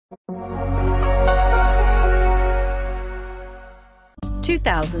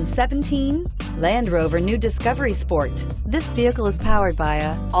2017 Land Rover New Discovery Sport. This vehicle is powered by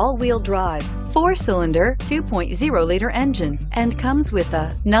a all-wheel drive, 4-cylinder, 2.0-liter engine and comes with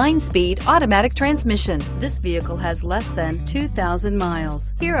a 9-speed automatic transmission. This vehicle has less than 2,000 miles.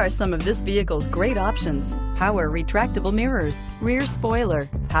 Here are some of this vehicle's great options: power retractable mirrors, rear spoiler,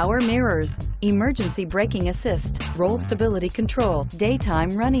 power mirrors, emergency braking assist, roll stability control,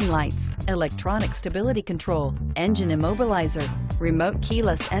 daytime running lights, electronic stability control, engine immobilizer, remote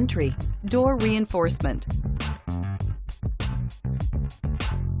keyless entry, door reinforcement.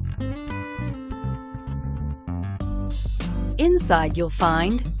 Inside you'll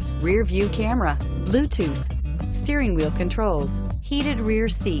find rear view camera, Bluetooth, steering wheel controls, heated rear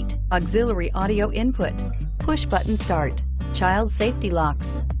seat, auxiliary audio input, push button start, child safety locks,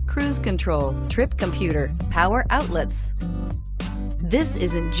 cruise control, trip computer, power outlets. This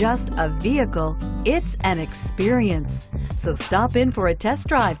isn't just a vehicle, it's an experience. So stop in for a test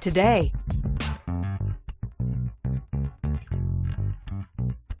drive today.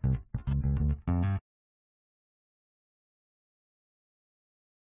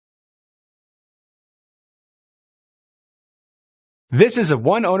 This is a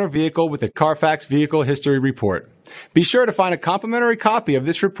one-owner vehicle with a Carfax Vehicle History Report. Be sure to find a complimentary copy of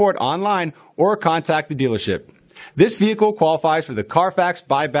this report online or contact the dealership. This vehicle qualifies for the Carfax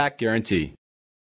Buyback Guarantee.